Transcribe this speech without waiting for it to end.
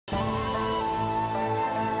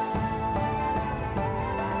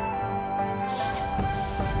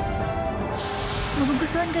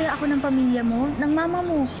Magugustuhan kaya ako ng pamilya mo, ng mama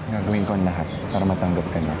mo. Gagawin ko ang lahat para matanggap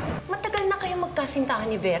ka na. Matagal na kayo magkasintahan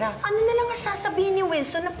ni Vera. Ano na lang ang sasabihin ni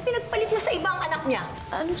Winston na pinagpalit mo sa ibang anak niya?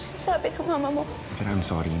 Ano sinasabi ng mama mo? Pero I'm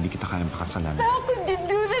sorry, hindi kita kayang pakasalan. How could you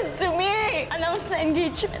do this to me? Announce na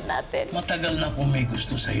engagement natin. Matagal na akong may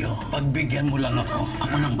gusto sa'yo. Pagbigyan mo lang ako,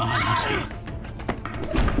 ako nang bahala sa'yo.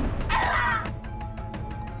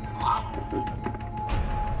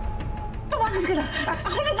 Tumakas ka na!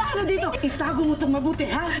 Ako na bahala dito! Itago mo itong mabuti,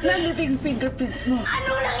 ha? Nandito yung fingerprints mo.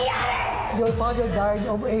 Anong nangyari? Your father died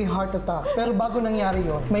of a heart attack. Pero bago nangyari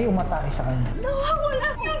yon, may umatake sa kanya. Nawawala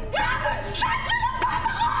yung dragon statue ng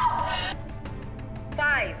papa ko!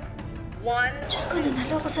 5, 1... Diyos ko,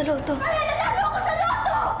 nanalo ko sa loto. Nanalo ko sa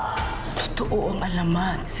loto! Totoo ang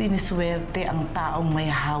alaman. Siniswerte ang taong may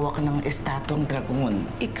hawak ng estatong dragon.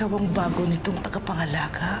 Ikaw ang bago nitong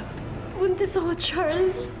tagapangalaga. Buntis ako,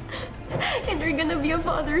 Charles. And we're gonna be a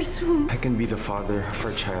father soon. I can be the father of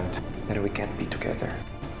our child, but we can't be together.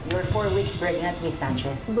 You're 4 weeks pregnant, Miss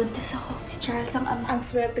Sanchez. Buntis ako. Si Charles ang ama. Ang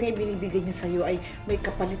swerte nga binibigay niya sa'yo ay may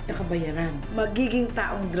kapalit na kabayaran. Magiging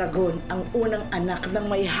taong dragon ang unang anak ng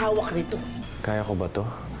may hawak nito. Kaya ko ba to?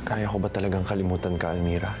 Kaya ko ba talagang kalimutan ka,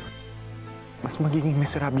 Almira? Mas magiging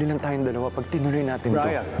miserable lang tayong dalawa pag tinuloy natin to.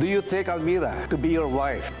 Brian, do you take Almira to be your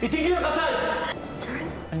wife? Itigil ang kasal!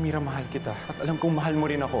 Almira, mahal kita. At alam kong mahal mo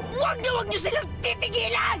rin ako. Huwag niyo silang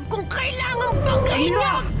titigilan! Kung kailangan banggain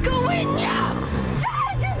niya, gawin niya!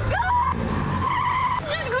 Charles, just go!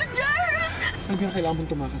 Just go, Charles! Almira, kailangan mong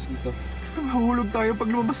tumakas dito. Mahulog tayo pag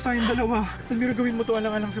lumabas tayong dalawa. Almira, gawin mo to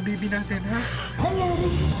alang-alang sa baby natin, ha? Nangyari.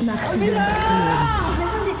 Almira!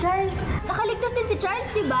 Nasaan si Charles? Nakaligtas din si Charles,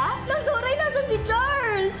 di ba? Nagduray, nasaan si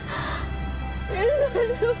Charles?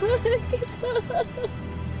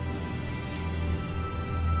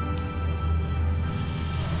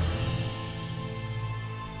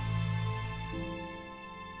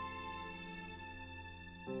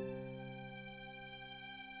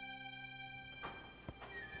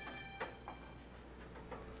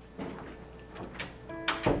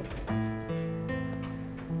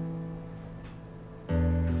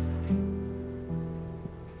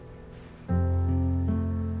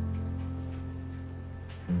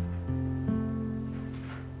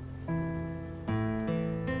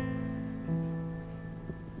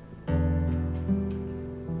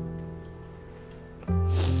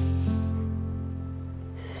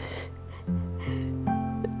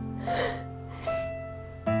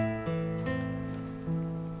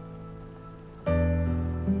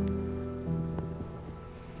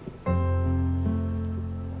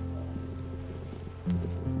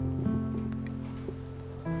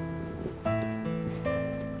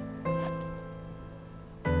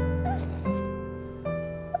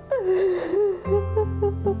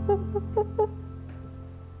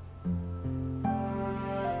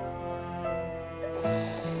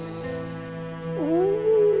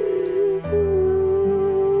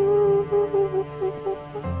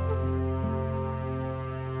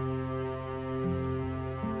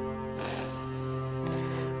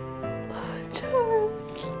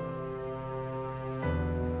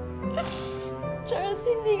 Charles,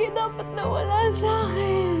 hindi ka dapat nawala sa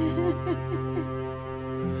akin.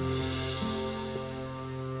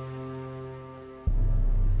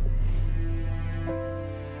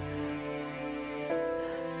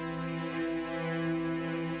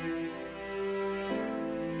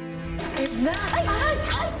 Edna! Ay!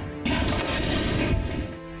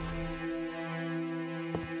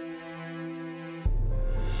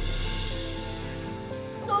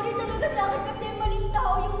 Sorry talaga sa akin kasi maling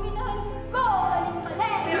tao yung minahal ko.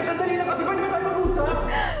 Maling-mali. Tira, sandali lang kasi pwede ba tayo mag-usap?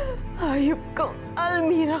 Hayop kang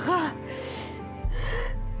Almira ka.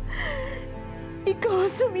 Ikaw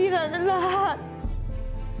ang sumira ng lahat.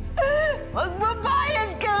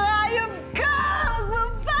 Magbabayad ka, hayop ka!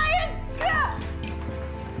 Magbabayad ka!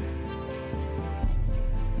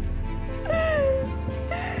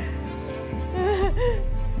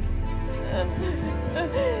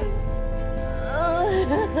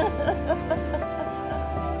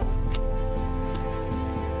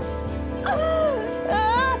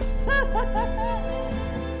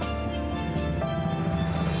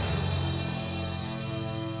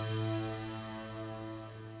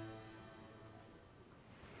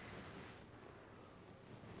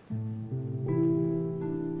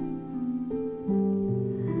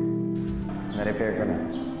 Na-repair ko na.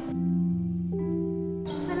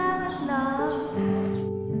 Salamat, love.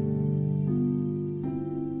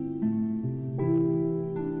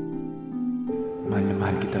 Mahal na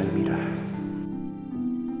mahal kita, Almira.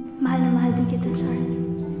 Mahal na mahal din kita, Charles.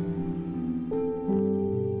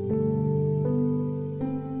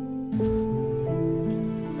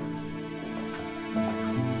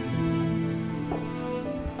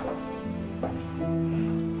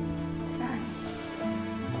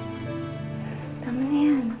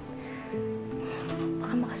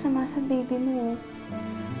 masama sa baby mo.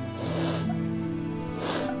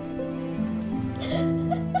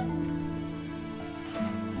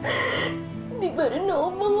 Di ba rin ako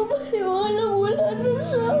makapaniwala wala na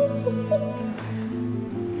siya?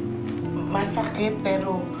 Masakit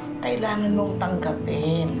pero kailangan mong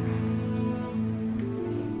tanggapin.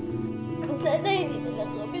 Sana hindi na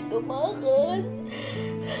lang kami tumakas.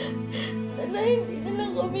 Sana hindi na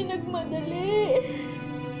lang kami nagmadali.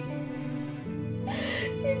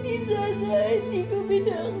 Hindi sana hindi kami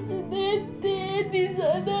na-aksidente. Hindi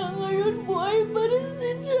sana ngayon buhay pa rin si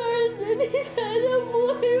Charles. Hindi sana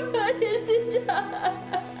buhay pa rin si Charles.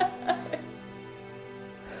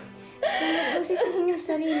 Sana sisihin yung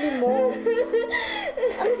sarili mo.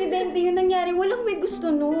 Aksidente yun nangyari. Walang may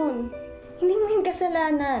gusto nun. Hindi mo yung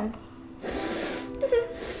kasalanan.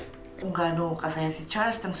 Kung gaano kasaya si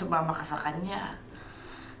Charles nang sumama ka sa kanya.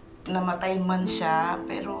 Namatay man siya,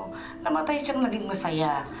 pero namatay siyang naging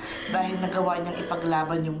masaya dahil nagawa niyang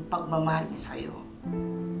ipaglaban yung pagmamahal niya sa'yo.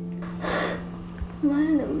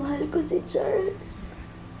 Mahal na mahal ko si Charles.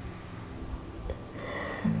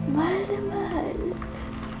 Mahal na mahal.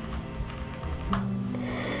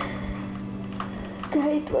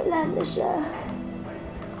 Kahit wala na siya.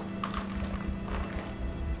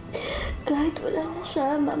 Kahit wala na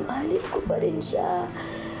siya, mamahalin ko pa rin siya.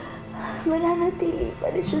 Mananatili pa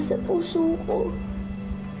rin siya sa puso ko.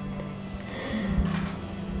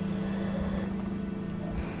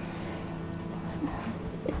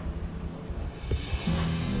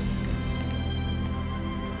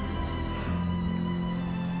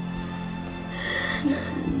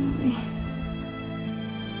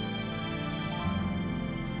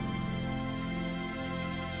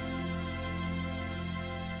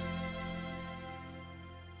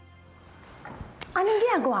 Anong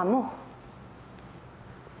ginagawa mo?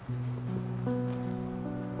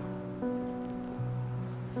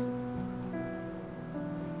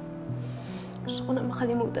 Gusto ko na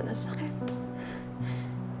makalimutan ang sakit.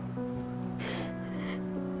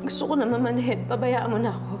 Gusto ko na mamanhid. Pabayaan mo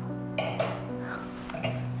na ako.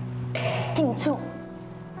 Tinsu,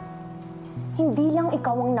 hindi lang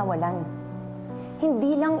ikaw ang nawalan.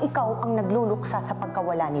 Hindi lang ikaw ang nagluluksa sa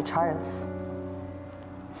pagkawala ni Charles.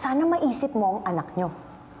 Sana maisip mo ang anak niyo.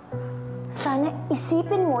 Sana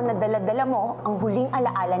isipin mo na dala-dala mo ang huling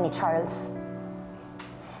alaala ni Charles.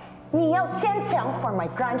 Niyaw siyang for my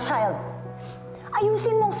grandchild.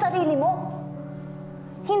 Ayusin mong sarili mo.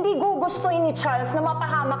 Hindi gugustuhin ni Charles na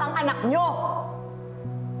mapahamak ang anak niyo.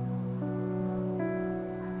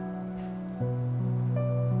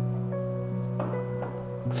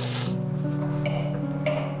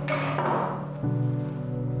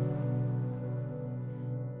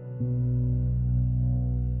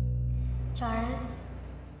 Charles,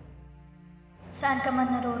 saan ka man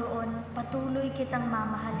naroroon, patuloy kitang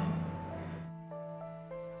mamahalin.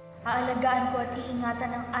 Aalagaan ko at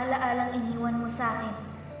iingatan ang ala-alang iniwan mo sa akin.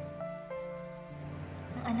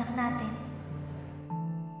 Ang anak natin.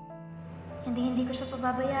 Hindi ko siya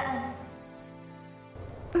pababayaan.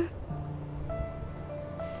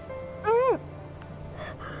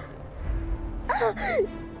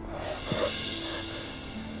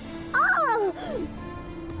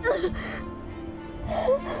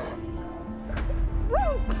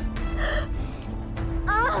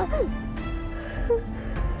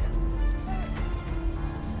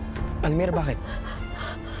 Almira, bakit?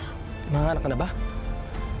 Manganak ka na ba?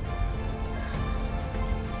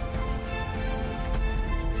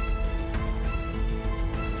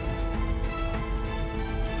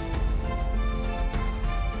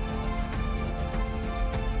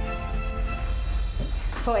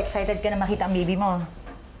 So excited ka na makita ang baby mo.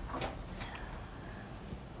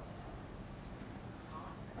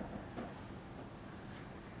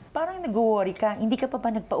 Parang nag-worry ka. Hindi ka pa ba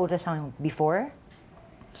nagpa-ultrasound before?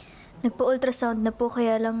 Nagpa-ultrasound na po,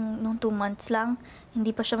 kaya lang nung 2 months lang, hindi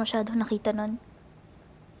pa siya masyadong nakita nun.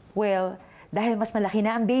 Well, dahil mas malaki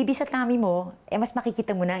na ang baby sa tummy mo, mas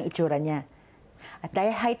makikita mo na ang itsura niya. At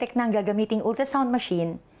dahil high-tech na ang gagamiting ultrasound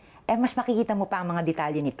machine, mas makikita mo pa ang mga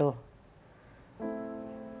detalye nito.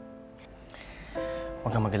 Huwag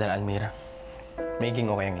kang mag-alala, Almira. Magiging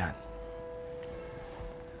okay ang lahat.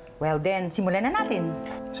 Well then, simulan na natin.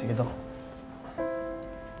 Sige, Dok.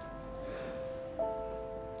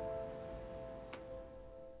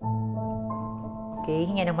 Okay,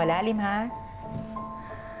 hinga ng malalim, ha?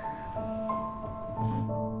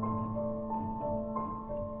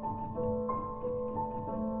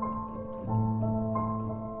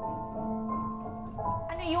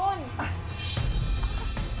 Ano yun?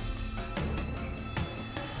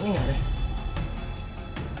 Ano nangyari?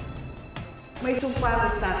 May sumpa ang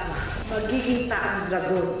estatwa. Magiging taong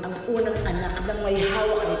dragon ang unang anak ng may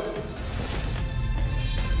hawak nito.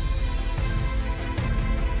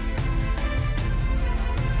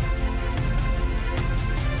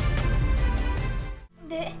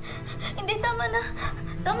 Hindi, tama na.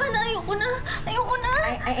 Tama na, ayoko na. Ayoko na.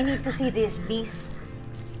 I need to see this, please.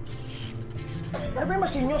 Ano ba yung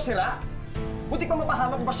machine nyo, sira? Buti pa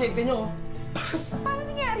mapahamak ang pasyente nyo. Paano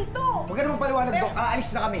nangyari to? Huwag ka naman paliwanag, Dok.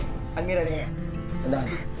 Aalis na kami. Almira, rin yan. Tandaan.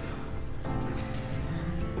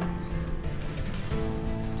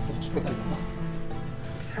 Ito, hospital pa to.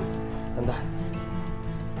 Tandaan.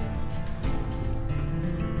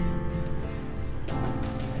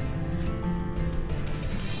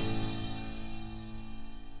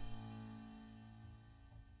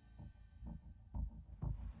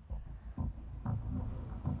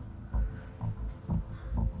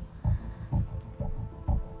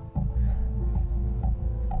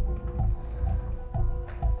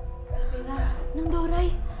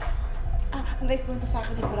 Naikwento sa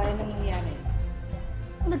akin ni Brian ang nangyari.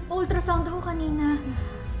 Nagpa-ultrasound ako kanina.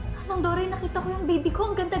 Nang Doray, nakita ko yung baby ko.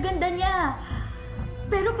 Ang ganda-ganda niya.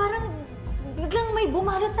 Pero parang biglang may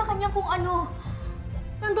bumalot sa kanya kung ano.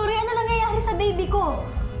 Nang Doray, ano nangyayari sa baby ko?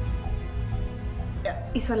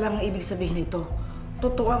 Isa lang ang ibig sabihin nito.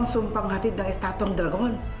 Totoo ang sumpang hatid ng estatwang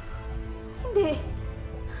dragon. Hindi.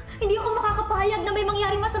 Hindi ako makakapahayag na may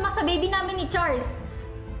mangyaring masama sa baby namin ni Charles.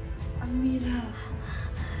 Almira.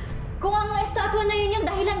 Kung ang estatwa na yun yung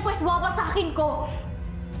dahilan, pues wawasakin ko.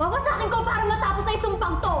 Wawasakin ko para matapos na yung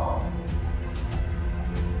sumpang to.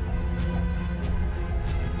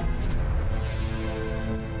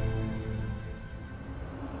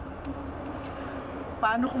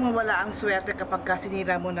 Paano kung mawala ang swerte kapag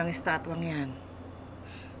sinira mo ng estatwang yan?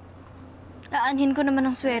 Aanhin ko naman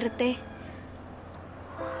ang swerte.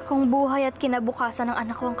 Kung buhay at kinabukasan ng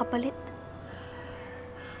anak ko ang kapalit.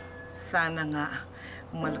 Sana nga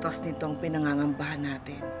malutas nito ang pinangangambahan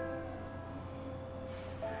natin.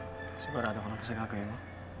 Sigurado ko na pa sa gagawin mo.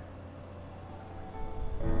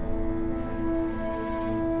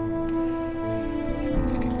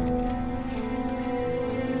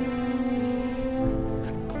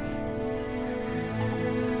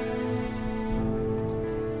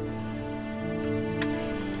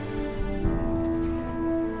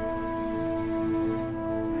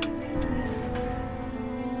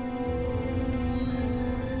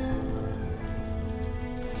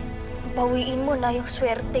 Bawiin mo na yung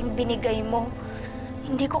swerteng binigay mo.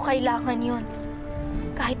 Hindi ko kailangan yun.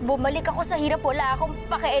 Kahit bumalik ako sa hirap, wala akong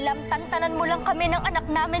pakialam. Tantanan mo lang kami ng anak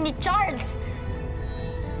namin ni Charles.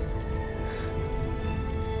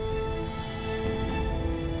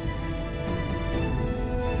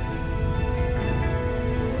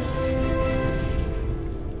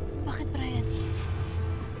 Bakit, Brian?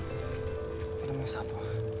 Tignan mo yung satwa.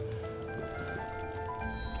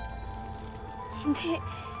 Hindi.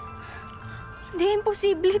 Hindi,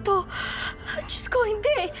 imposible to. Diyos ko,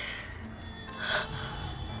 hindi.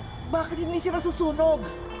 Bakit hindi sila susunog?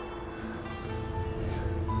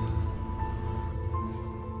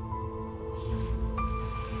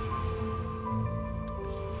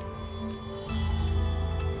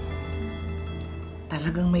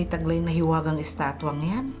 Talagang may taglay na hiwagang estatwang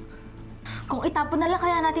yan? Kung itapon na lang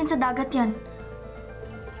kaya natin sa dagat yan.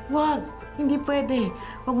 Wag! Hindi pwede.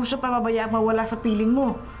 Huwag mo siya pababayaang mawala sa piling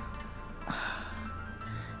mo.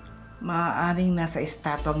 Maaaring nasa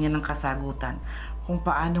estatwang yan ang kasagutan kung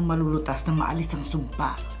paano malulutas na maalis ang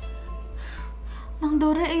sumpa. Nang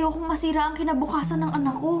Dore, ayokong masira ang kinabukasan ng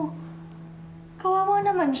anak ko. Kawawa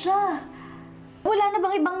naman siya. Wala na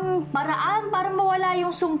bang ibang paraan para mawala yung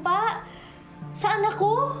sumpa sa anak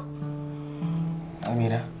ko?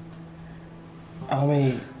 Almira, ako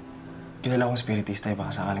may kilala akong spiritista,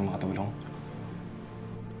 baka sakaling makatulong.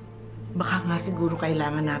 Baka nga siguro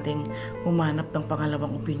kailangan nating humanap ng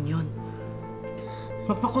pangalawang opinyon.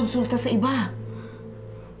 Magpakonsulta sa iba.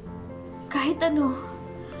 Kahit ano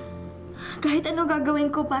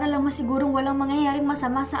gagawin ko para lang masigurong walang mangyayaring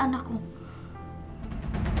masama sa anak ko.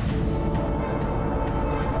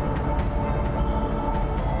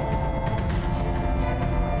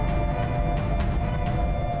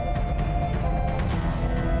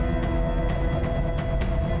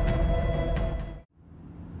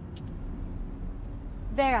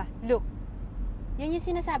 Vera, look. Yan yung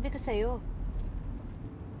sinasabi ko sa'yo.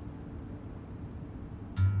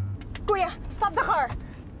 Kuya, stop the car!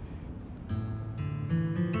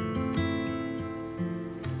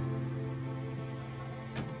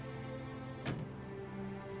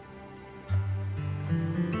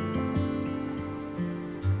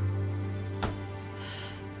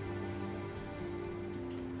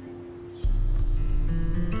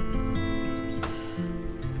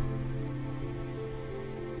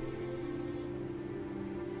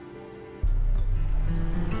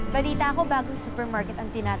 Balita ko bagong supermarket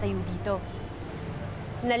ang tinatayo dito.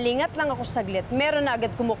 Nalingat lang ako saglit. Meron na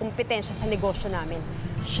agad kumukumpetensya sa negosyo namin.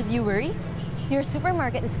 Should you worry? Your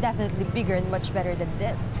supermarket is definitely bigger and much better than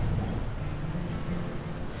this.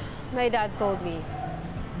 My dad told me,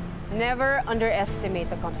 never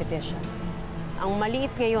underestimate the competition. Ang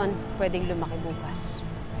maliit ngayon, pwedeng lumaki bukas.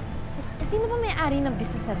 Sino ba may-ari ng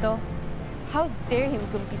business na to? How dare him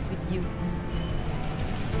compete with you?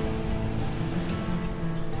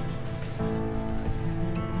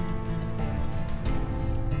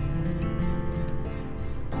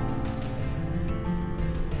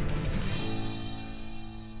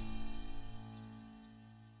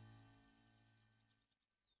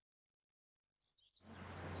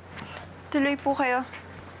 Tuloy po kayo.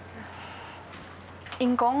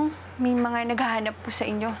 Ingkong, may mga naghahanap po sa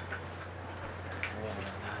inyo.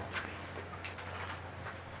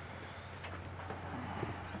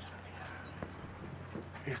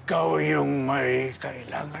 Ikaw yung may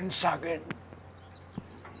kailangan sa akin.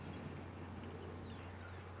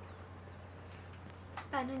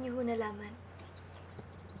 Paano niyo ho nalaman?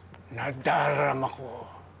 Nadarama ko.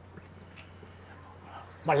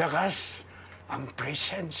 Malakas ang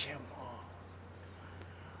presensya mo.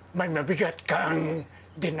 May mabigat kang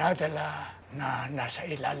dinadala na nasa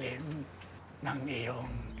ilalim ng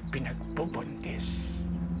iyong pinagbubuntis.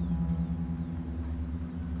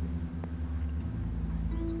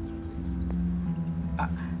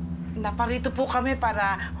 Naparito po kami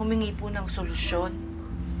para humingi po ng solusyon.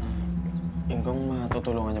 Ingkong,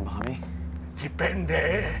 matutulungan niyo ba kami?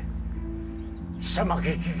 Depende sa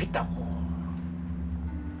makikita ko.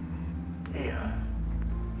 Yeah.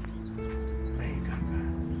 May gaga.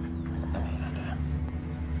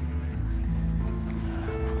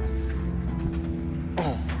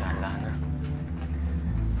 Dahan na.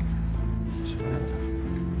 Sumunod.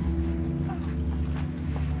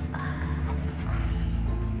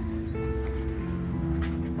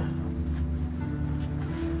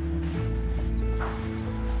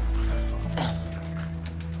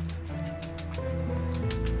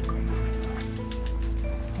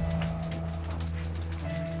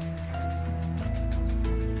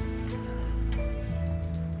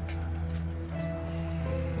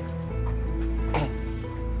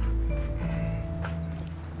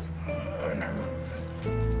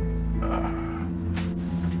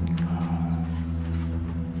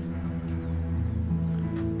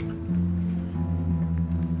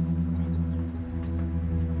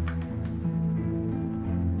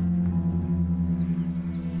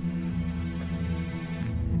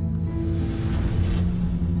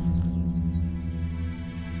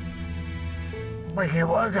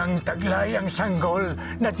 Mahiwagang taglay ang sanggol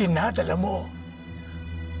na dinadala mo.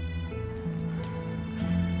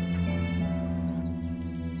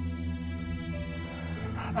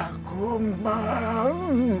 Ako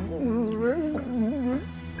malu.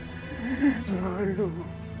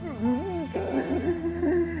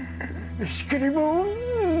 Escribo.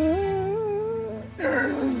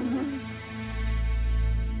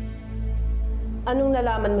 Anong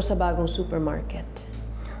nalaman mo sa bagong supermarket?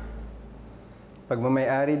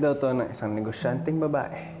 Pagmamayari daw to ng isang negosyanteng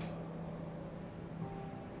babae.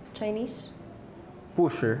 Chinese?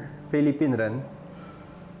 Pusher, Philippine run.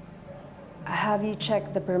 Have you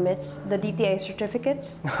checked the permits, the DTI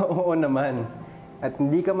certificates? Oo naman. At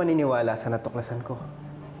hindi ka maniniwala sa natuklasan ko.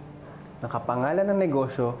 Nakapangalan ng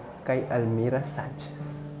negosyo kay Almira Sanchez.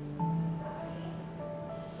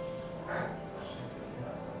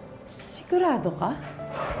 Sigurado ka?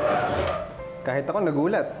 Kahit ako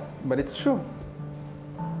nagulat, but it's true.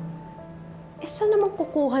 Saan naman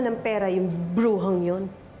kukuha ng pera yung bruhang yon?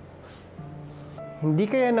 Hindi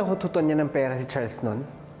kaya nakututuan niya ng pera si Charles nun?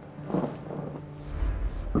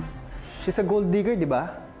 She's a gold digger, di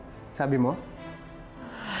ba? Sabi mo?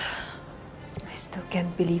 I still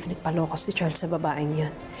can't believe nagpaloko si Charles sa babaeng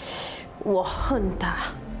yun. Wahanta!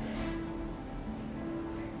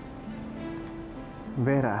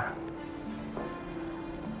 Vera,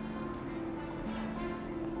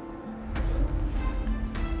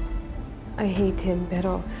 I hate him,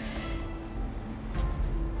 pero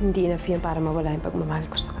hindi enough yan para mawala yung pagmamahal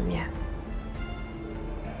ko sa kanya.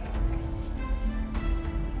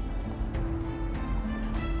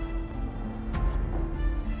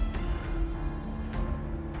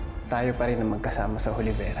 tayo pa rin ang magkasama sa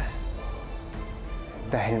huli, Vera.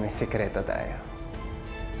 Dahil may sikreto tayo.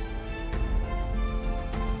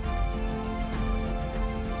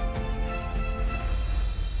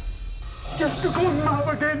 Diyos ko kong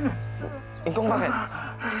mamatin! Ingkong, bakit?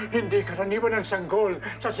 Hindi karaniwan ang sanggol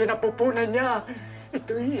sa sinapupunan niya.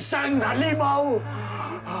 Ito'y isang halimaw!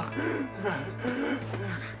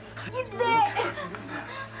 Hindi!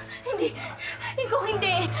 Ikaw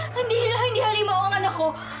hindi. Hindi halimaw ang anak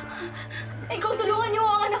ko. Ikaw tulungan niyo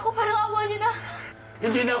ang anak ko. Parang awa niyo na.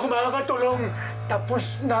 Hindi na ako makakatulong. Tapos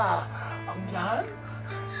na ang lahat.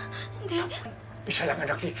 Hindi. Isa lang ang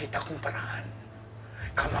nakikita kong paraan.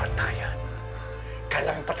 Kamatayan.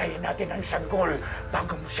 Kailangan patayin natin ang sanggol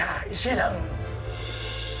bago mo siya isilang.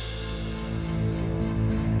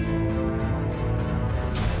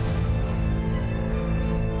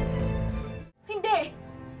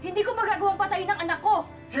 Hindi ko magagawang patayin ang anak ko.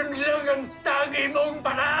 Yun lang ang tangi mong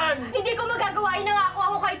paraan! Hindi ko magagawa. Inangako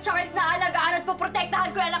ako kay Charles na alagaan at poprotektahan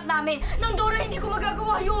ko yung anak namin. Nang Dora, hindi ko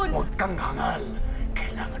magagawa yun. Huwag kang hangal.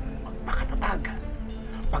 Kailangan magpakatatag.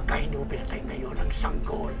 Pagka hindi mo pinatay ngayon ang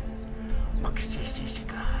sanggol, magsisisi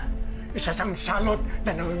ka. Isa siyang salot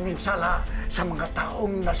na namiminsala sa mga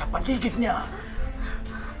taong nasa paligid niya.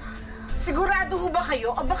 Sigurado ho ba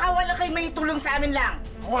kayo? O baka wala kayo may tulong sa amin lang?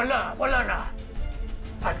 Wala na.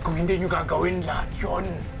 At kung hindi nyo gagawin lahat yun,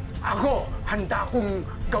 ako, handa akong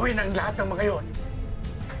gawin ang lahat ng mga yun.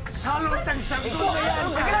 Salot ang sanggol na yan!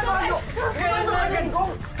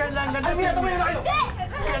 Kailangan natin... Almira, tumayo na kayo!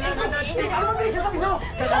 Kailangan natin... Ano ba sasabi nyo?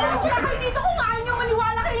 Kailangan sinabi dito kung ayaw nyo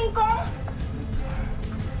maniwala kay Ingkong!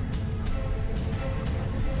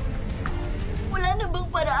 Wala na bang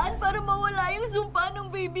paraan para mawala yung sumpa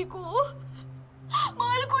ng baby ko?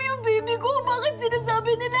 Mahal ko yung baby ko. Bakit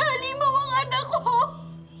sinasabi nila halimaw ang anak ko?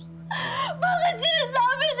 Bakit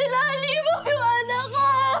sinasabi nila halimaw yung anak ko?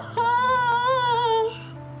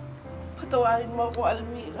 Patawarin mo ako,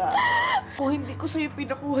 Almira. Kung hindi ko sa'yo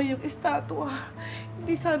pinakuha yung estatwa,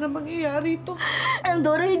 hindi sana mangyayari ito. Ang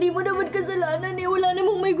Dora, hindi mo naman kasalanan eh. Wala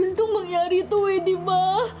namang may gustong mangyari ito eh, di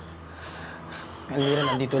ba? Almira,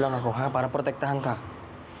 nandito lang ako ha, para protektahan ka.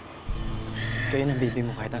 Kayo ng baby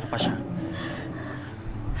mo kahit ano pa siya.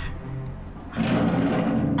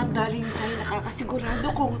 At dahil tayo nakakasigurado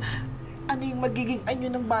kung ano yung magiging anyo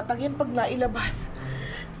ng batang yan pag nailabas.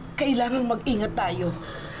 Kailangang mag-ingat tayo.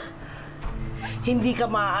 Hindi ka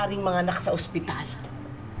maaaring manganak sa ospital.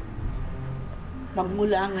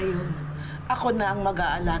 Magmula ngayon, ako na ang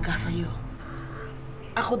mag-aalaga sa'yo.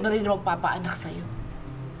 Ako na rin magpapaanak sa'yo.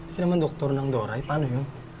 Hindi ka naman doktor ng Dora, paano yun?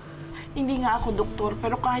 Hindi nga ako doktor,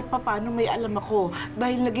 pero kahit papaano may alam ako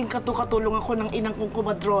dahil naging katulong ako ng inang kong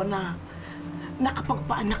kumadrona.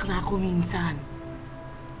 Nakapagpaanak na ako minsan.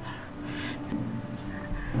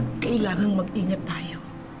 Kailangang mag-ingat tayo.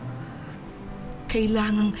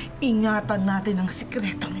 Kailangang ingatan natin ang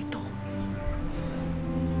sikretong ito.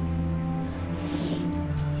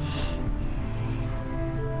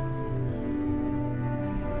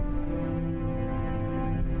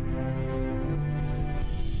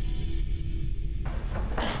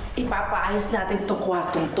 Ipapaayos natin tong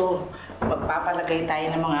kwartong to. Magpapalagay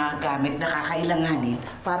tayo ng mga gamit na kakailanganin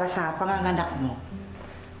para sa panganganak mo.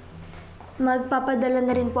 Magpapadala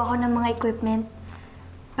na rin po ako ng mga equipment.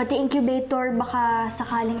 Pati incubator, baka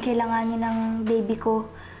sakaling kailanganin ng baby ko.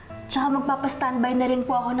 Tsaka magpapastandby na rin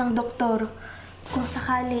po ako ng doktor kung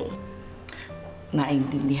sakali.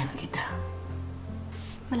 Naintindihan kita.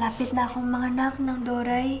 Malapit na akong manganak ng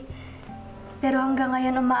Doray. Pero hanggang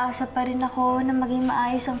ngayon umaasa pa rin ako na maging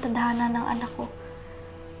maayos ang tadhana ng anak ko.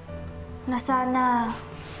 Na sana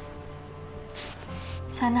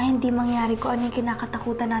hindi mangyari ko ano yung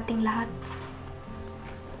kinakatakutan nating lahat.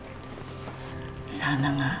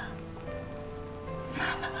 Sana nga.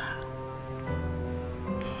 Sana nga.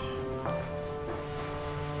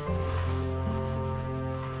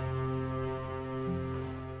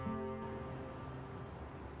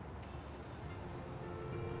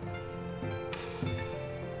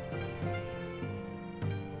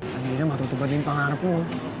 Almira, matutupad na yung pangarap mo.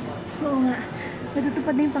 Oo nga.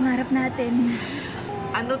 Matutupad na yung pangarap natin.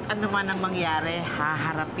 Ano't ano man ang mangyari,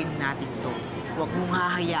 haharapin natin to. Huwag mong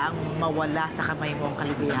hahayaang mawala sa kamay mo ang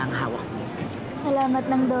kaligayahang hawak mo. Salamat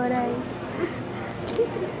ng Doray.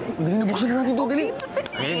 Dali na, buksan na natin ito. Dali.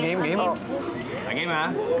 Game. Game ha.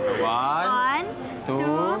 1,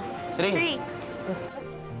 2,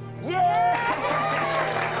 3. Yeah!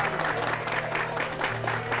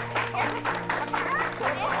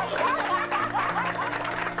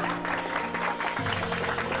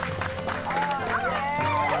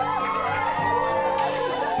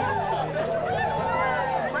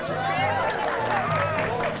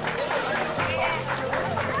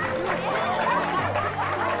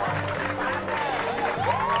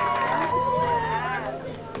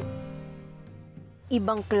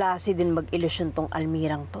 Ibang klase din mag-ilusyon tong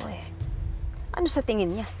Almirang to eh. Ano sa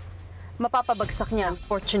tingin niya? Mapapabagsak niya ang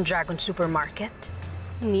Fortune Dragon Supermarket?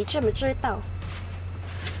 Hindi siya mature tao.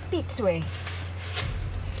 Pizway.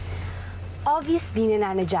 Obviously,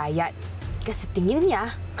 nananadya yan. Kasi tingin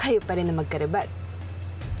niya, kayo pa rin na magkaribat.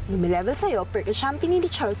 Lumilevel sa'yo, perka siyang pinili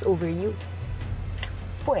Charles over you.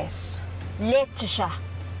 Pues, leche siya.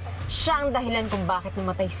 Siya ang dahilan kung bakit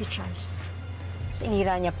namatay si Charles.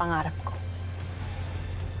 Sinira niya pangarap ko.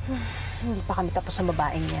 Hindi pa kami tapos sa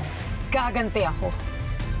babaeng yan. Gaganti ako.